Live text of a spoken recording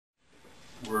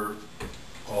Were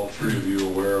all three of you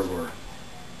aware of our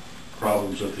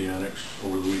problems at the annex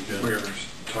over the weekend? We were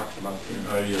talking about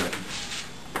I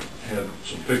had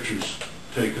some pictures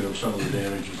taken of some of the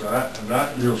damages. I'm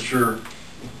not real sure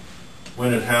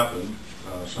when it happened,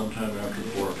 sometime after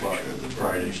 4 o'clock on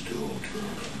Friday.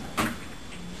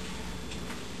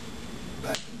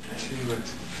 I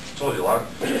told you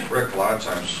Rick, a lot of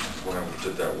times when I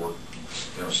did that work,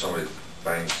 somebody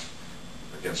bangs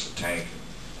against the tank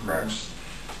and cracks.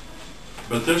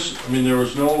 But this, there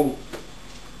was no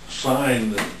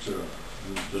sign that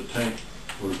the tank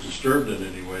was disturbed in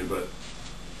any way, but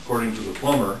according to the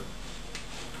plumber,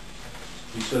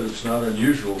 he said it's not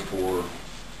unusual for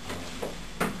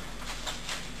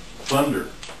thunder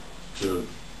to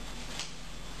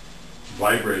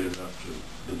vibrate enough to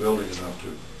the building enough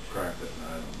to crack it.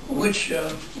 I don't know. Which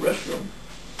restroom?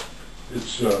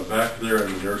 It's back there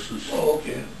in the nurses. Oh,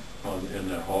 okay. In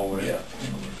that hallway. Yeah.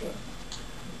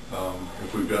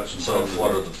 If we've got some So it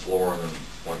flooded the floor and then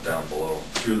went down below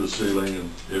through the ceiling, and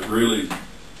it really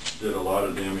did a lot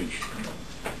of damage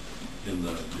in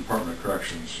the Department of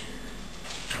Corrections.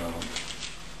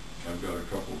 I've got a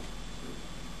couple.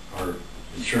 Our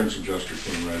insurance adjuster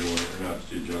came right away, or not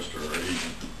the adjuster, our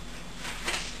agent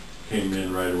came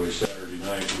in right away Saturday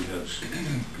night. We had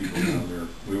some people down there.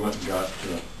 We went and got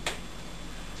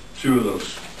 2 of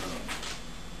those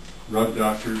rug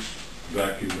doctors,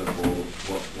 vacuumed up all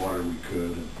what water we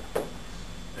could,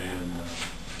 and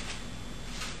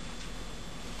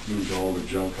moved all the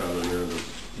junk out of there, the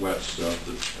wet stuff.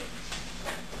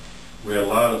 We had a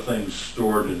lot of things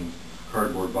stored in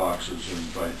cardboard boxes,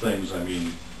 and by things I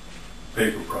mean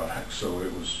paper products, so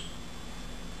it was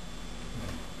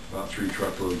about 3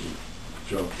 truckloads of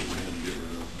junk that we had to get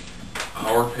rid of.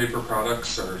 our paper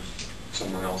products or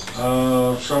someone else's?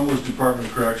 Some was Department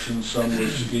of Corrections, some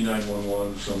was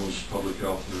E911, some was Public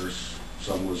Health Nurse,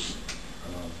 some was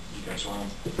You guys want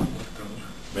to look at those?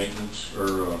 maintenance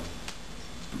or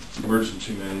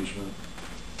emergency management.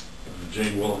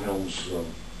 Jane Wilhelm's, I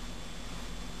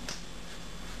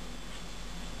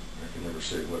can never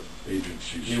say what agent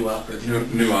she's. New Yeah,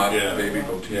 baby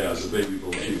boutique. Yeah, the baby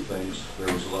boutique things.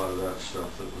 There was a lot of that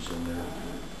stuff that was in there.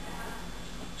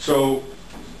 So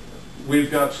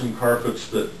we've got some carpets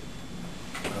that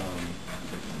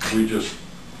we just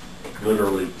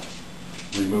literally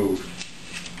removed.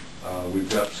 We've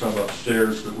got some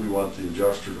upstairs that we want the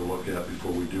adjuster to look at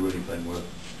before we do anything with.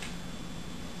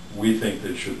 We think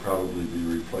they should probably be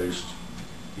replaced.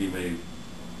 He may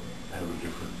have a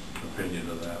different opinion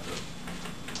of that, but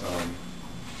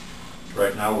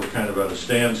right now we're kind of at a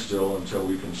standstill until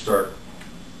we can start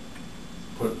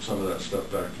putting some of that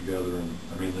stuff back together. And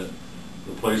the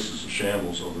place is a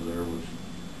shambles over there with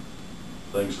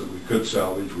things that we could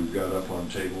salvage. We've got up on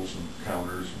tables and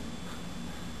counters.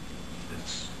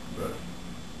 But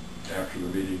after the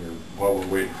meeting, or while we're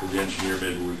waiting for the engineer,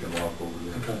 maybe we can walk over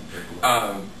there. Okay. And take a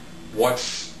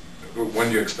look. When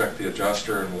do you expect the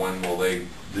adjuster, and when will they?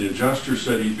 The adjuster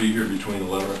said he'd be here between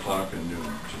 11 o'clock and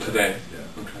noon Today? Yeah.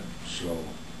 Okay. So,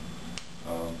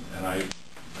 and I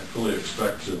fully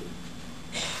expect to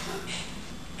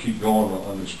keep going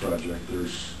on this project.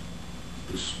 There's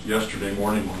this yesterday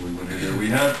morning when we went in there, we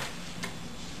had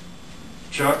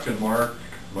Chuck and Mark,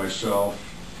 myself,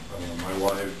 my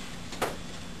wife,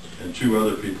 and 2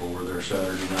 other people were there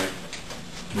Saturday night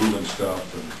moving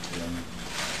stuff and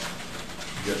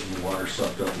getting the water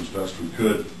sucked up as best we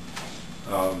could.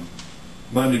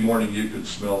 Monday morning you could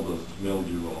smell the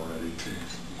mildew already,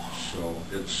 so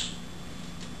it's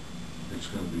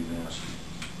going to be nasty.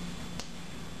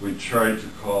 We tried to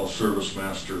call Service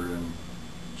Master in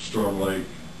Storm Lake,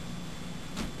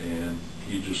 and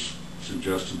he just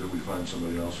suggested that we find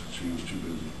somebody else because he was too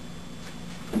busy.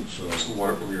 So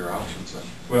what were your options then?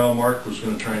 Well, Mark was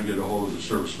going to try and get a hold of the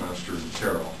Service Master in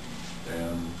Terrell,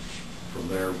 and from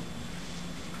there,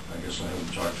 I guess I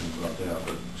haven't talked to him about that,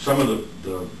 but some of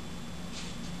the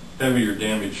heavier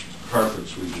damaged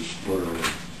carpets we just literally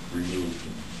removed.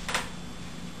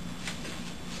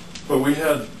 But we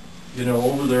had,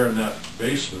 over there in that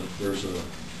basement, there's a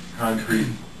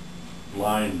concrete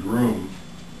lined room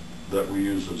that we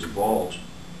use as a vault,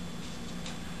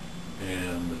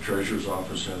 and the treasurer's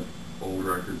office had old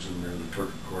records in there, the clerk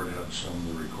of court had some,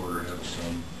 the recorder had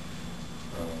some.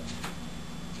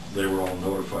 They were all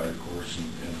notified, of course,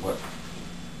 and what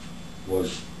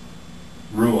was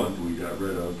ruined we got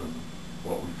rid of, and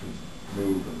what we could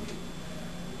move and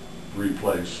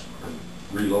replace or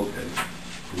relocate,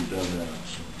 we've done that.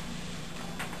 So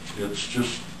it's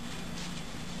just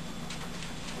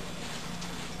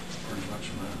pretty much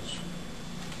a mess.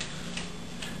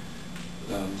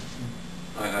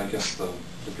 I guess the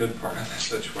The good part of this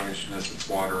situation is it's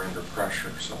water under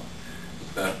pressure, so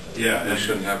that, Yeah, they and-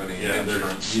 shouldn't have any Yeah,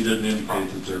 insurance. he didn't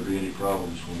indicate that there'd be any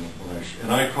problems when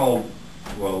and I called,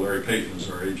 well, Larry Payton is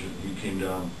our agent, he came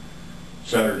down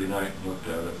Saturday night and looked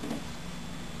at it.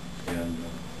 And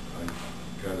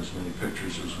I got as many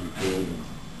pictures as we could, and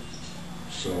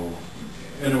so,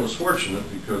 and it was fortunate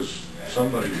because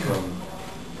somebody from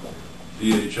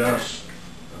DHS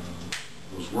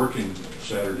was working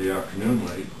Saturday afternoon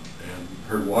late and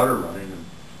heard water running and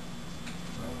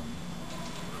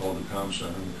called the comm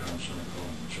center, and the comm center called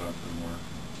the shop didn't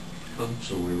work.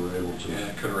 So we were able to. Yeah,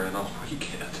 it could've ran all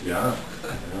weekend. Yeah,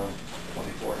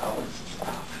 24 hours.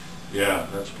 yeah,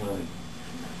 that's plenty.